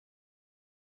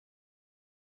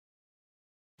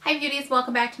Hi beauties,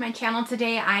 welcome back to my channel.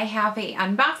 Today I have a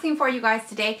unboxing for you guys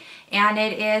today, and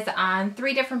it is on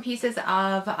 3 different pieces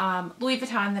of Louis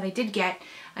Vuitton that I did get.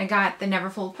 I got the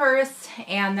Neverfull purse,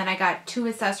 and then I got 2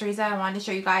 accessories that I wanted to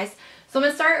show you guys. So I'm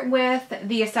going to start with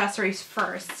the accessories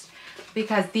first,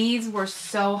 because these were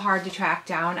so hard to track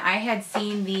down. I had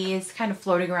seen these kind of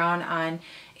floating around on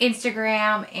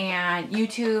Instagram and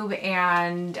YouTube,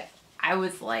 and I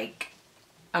was like,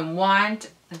 I want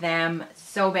them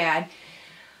so bad.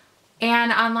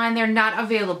 And online they're not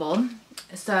available.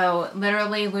 So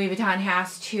literally Louis Vuitton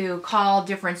has to call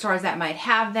different stores that might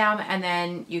have them, and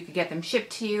then you could get them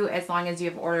shipped to you as long as you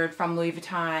have ordered from Louis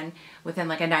Vuitton within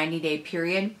like a 90-day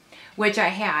period, which I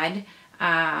had.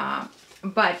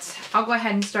 But I'll go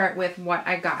ahead and start with what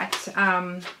I got.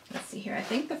 Let's see here. I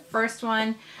think the first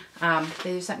one,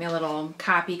 they just sent me a little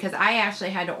copy because I actually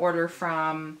had to order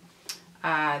from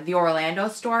the Orlando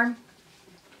store.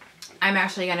 I'm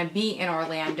actually going to be in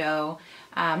Orlando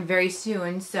very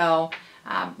soon, so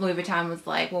Louis Vuitton was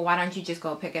like, well, why don't you just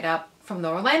go pick it up from the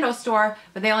Orlando store?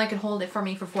 But they only could hold it for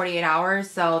me for 48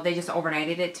 hours, so they just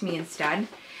overnighted it to me instead.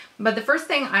 But the first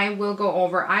thing I will go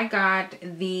over, I got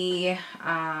the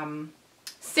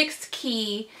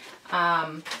 6-key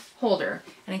holder,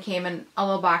 and it came in a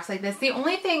little box like this. The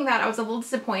only thing that I was a little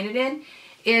disappointed in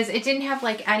is it didn't have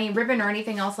like any ribbon or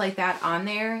anything else like that on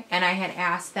there, and I had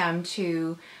asked them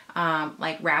to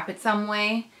like wrap it some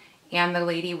way, and the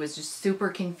lady was just super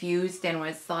confused and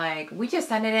was like, we just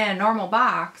sent it in a normal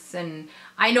box, and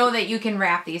I know that you can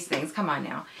wrap these things, come on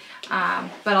now.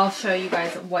 But I'll show you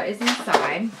guys what is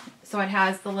inside. So it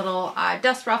has the little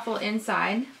dust ruffle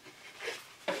inside,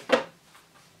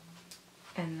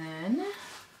 and then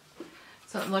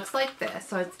so it looks like this.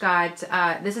 So it's got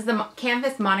this is the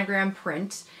canvas monogram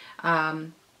print.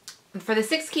 For the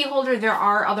 6-key holder, there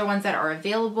are other ones that are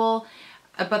available.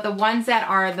 But the ones that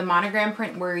are the monogram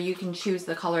print where you can choose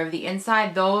the color of the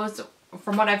inside, those,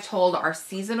 from what I've told, are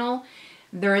seasonal.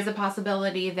 There is a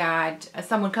possibility that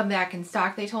some would come back in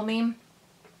stock, they told me.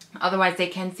 Otherwise, they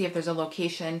can see if there's a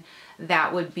location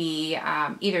that would be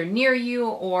either near you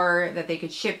or that they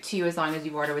could ship to you as long as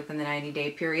you order within the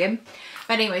 90-day period.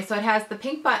 But anyway, so it has the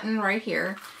pink button right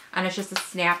here, and it's just a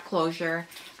snap closure.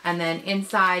 And then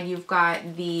inside you've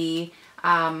got the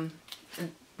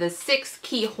 6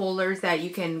 key holders that you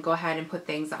can go ahead and put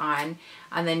things on.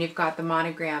 And then you've got the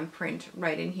monogram print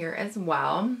right in here as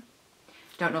well.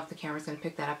 Don't know if the camera's going to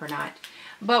pick that up or not.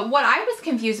 But what I was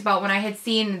confused about when I had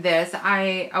seen this,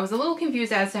 I was a little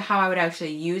confused as to how I would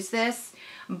actually use this.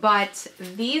 But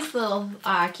these little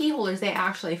key holders, they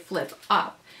actually flip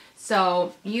up.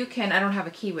 So you can, I don't have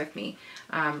a key with me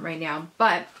right now,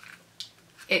 but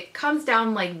it comes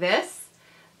down like this.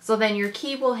 So then your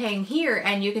key will hang here,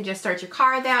 and you can just start your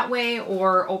car that way,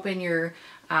 or open your,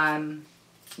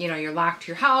 you know, your lock to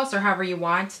your house, or however you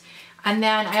want. And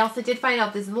then I also did find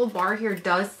out this little bar here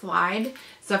does slide.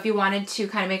 So if you wanted to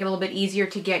kind of make it a little bit easier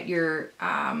to get your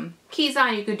keys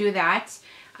on, you could do that.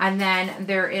 And then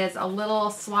there is a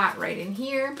little slot right in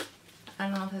here. I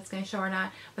don't know if that's going to show or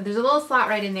not, but there's a little slot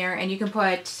right in there, and you can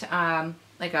put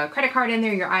like a credit card in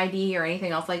there, your ID, or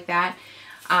anything else like that.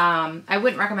 I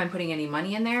wouldn't recommend putting any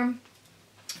money in there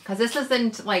because this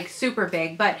isn't like super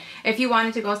big, but if you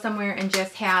wanted to go somewhere and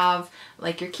just have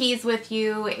like your keys with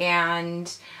you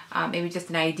and maybe just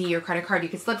an ID or credit card, you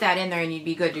could slip that in there and you'd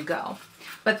be good to go.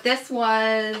 But this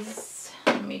was,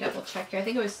 let me double check here, I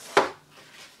think it was,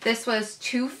 this was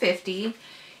 $2.50,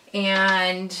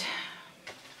 and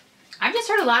I've just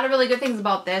heard a lot of really good things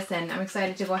about this, and I'm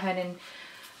excited to go ahead and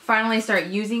finally start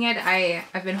using it.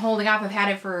 I've been holding off. I've had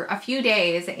it for a few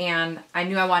days, and I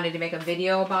knew I wanted to make a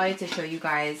video about it to show you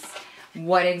guys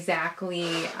what exactly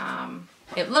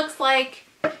it looks like.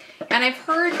 And I've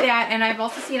heard that, and I've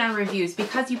also seen on reviews,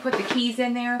 because you put the keys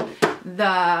in there,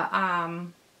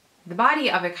 the body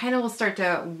of it kind of will start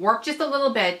to warp just a little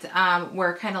bit,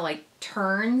 where it kind of like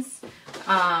turns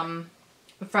from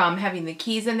having the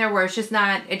keys in there, where it's just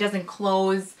not, it doesn't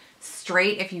close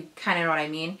straight, if you kind of know what I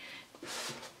mean.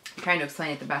 I'm trying to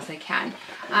explain it the best I can.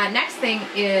 Next thing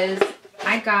is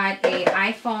I got a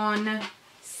iPhone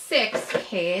 6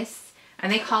 case,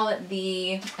 and they call it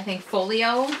the, I think,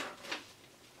 folio.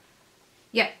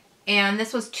 Yep, and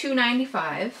this was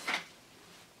 $2.95,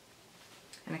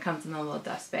 and it comes in a little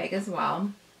dust bag as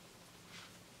well.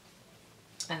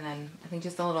 And then I think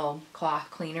just a little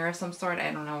cloth cleaner of some sort.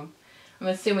 I don't know. I'm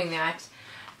assuming that.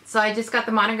 So I just got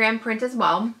the monogram print as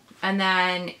well, and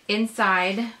then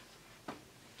inside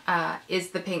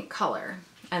is the pink color,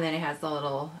 and then it has the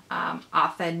little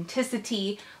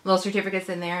authenticity little certificates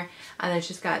in there, and then it's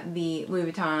just got the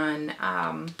Louis Vuitton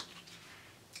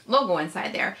logo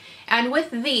inside there. And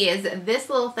with these, this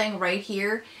little thing right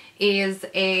here is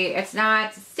it's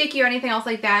not sticky or anything else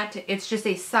like that. It's just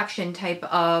a suction type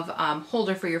of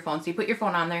holder for your phone. So you put your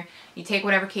phone on there, you take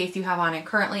whatever case you have on it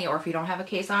currently, or if you don't have a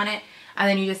case on it, and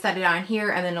then you just set it on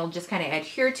here, and then it'll just kind of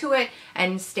adhere to it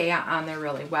and stay on there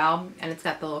really well. And it's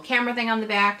got the little camera thing on the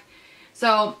back.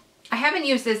 So I haven't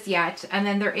used this yet. And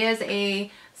then there is a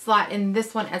slot in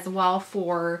this one as well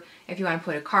for if you want to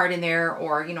put a card in there,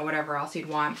 or you know, whatever else you'd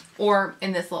want, or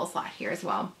in this little slot here as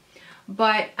well.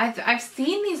 But I've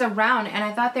seen these around and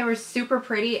I thought they were super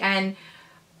pretty, and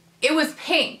it was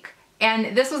pink,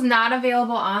 and this was not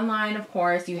available online. Of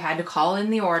course, you had to call in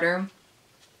the order,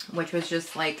 which was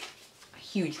just like a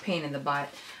huge pain in the butt,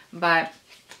 but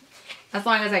as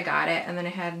long as I got it. And then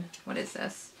it had, what is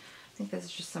this? I think this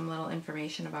is just some little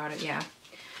information about it. Yeah.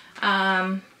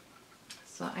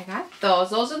 So I got those.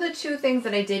 Those are the two things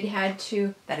that I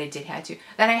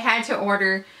had to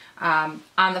order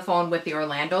on the phone with the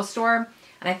Orlando store.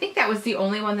 And I think that was the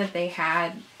only one that they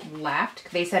had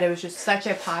left. They said it was just such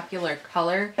a popular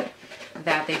color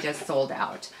that they just sold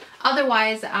out.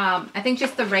 Otherwise, I think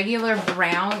just the regular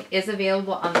brown is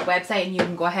available on the website, and you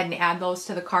can go ahead and add those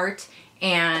to the cart,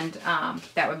 and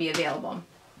that would be available.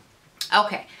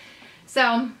 Okay,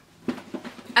 so,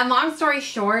 and long story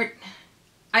short,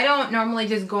 I don't normally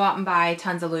just go out and buy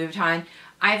tons of Louis Vuitton.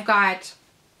 I've got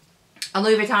a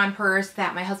Louis Vuitton purse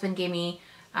that my husband gave me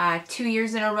 2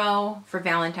 years in a row for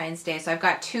Valentine's Day. So I've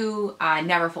got two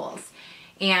Neverfulls.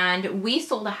 And we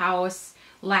sold a house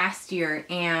last year,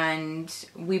 and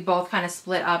we both kind of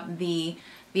split up the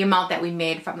amount that we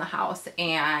made from the house.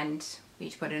 And we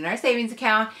each put it in our savings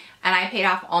account. And I paid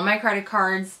off all my credit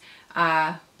cards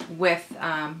with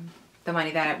the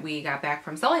money that we got back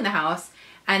from selling the house.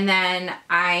 And then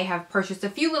I have purchased a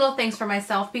few little things for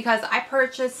myself, because I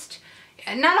purchased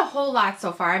not a whole lot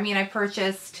so far. I mean, I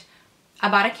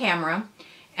bought a camera,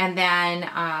 and then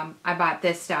I bought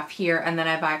this stuff here, and then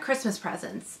I bought Christmas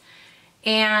presents.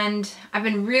 And I've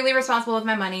been really responsible with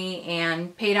my money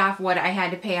and paid off what I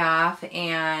had to pay off,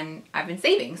 and I've been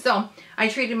saving. So I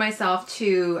treated myself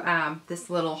to this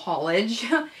little haulage.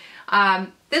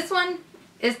 This one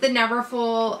is the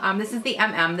Neverfull. This is the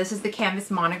MM. This is the canvas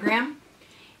monogram.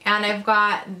 And I've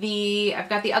got the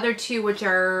other two, which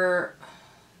are,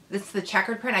 this is the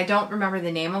checkered print. I don't remember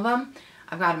the name of them.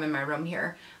 I've got them in my room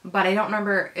here, but I don't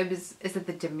remember, is it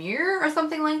the Demure or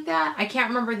something like that? I can't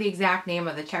remember the exact name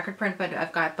of the checkered print, but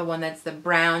I've got the one that's the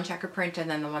brown checkered print, and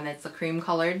then the one that's the cream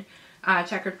colored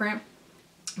checkered print.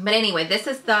 But anyway, this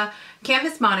is the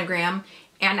canvas monogram,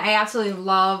 and I absolutely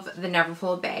love the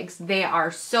Neverfull bags. They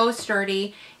are so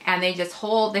sturdy, and they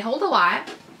hold a lot.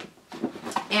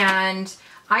 And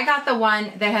I got the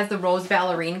one that has the rose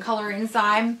ballerine color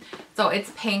inside. So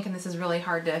it's pink, and this is really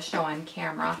hard to show on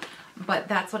camera, but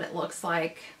that's what it looks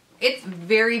like. It's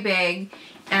very big.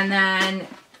 And then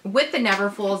with the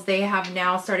Neverfulls, they have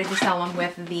now started to sell them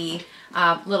with the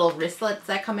little wristlets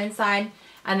that come inside.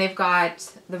 And they've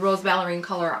got the rose ballerine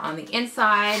color on the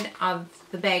inside of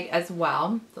the bag as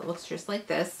well. So it looks just like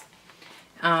this.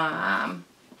 And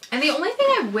the only thing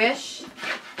I wish,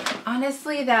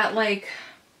 honestly, that like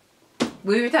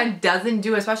Louis Vuitton doesn't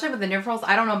do, especially with the Neverfulls,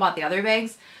 I don't know about the other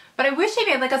bags, but I wish they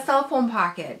made like a cell phone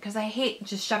pocket, because I hate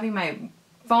just shoving my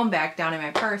phone back down in my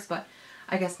purse. But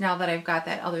I guess now that I've got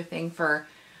that other thing for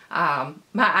my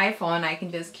iPhone, I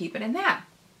can just keep it in that.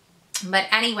 But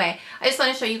anyway, I just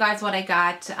want to show you guys what I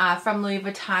got from Louis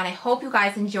Vuitton. I hope you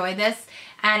guys enjoy this.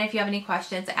 And if you have any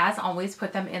questions, as always,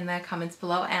 put them in the comments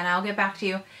below, and I'll get back to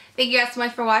you. Thank you guys so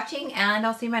much for watching, and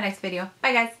I'll see you in my next video.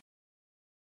 Bye, guys.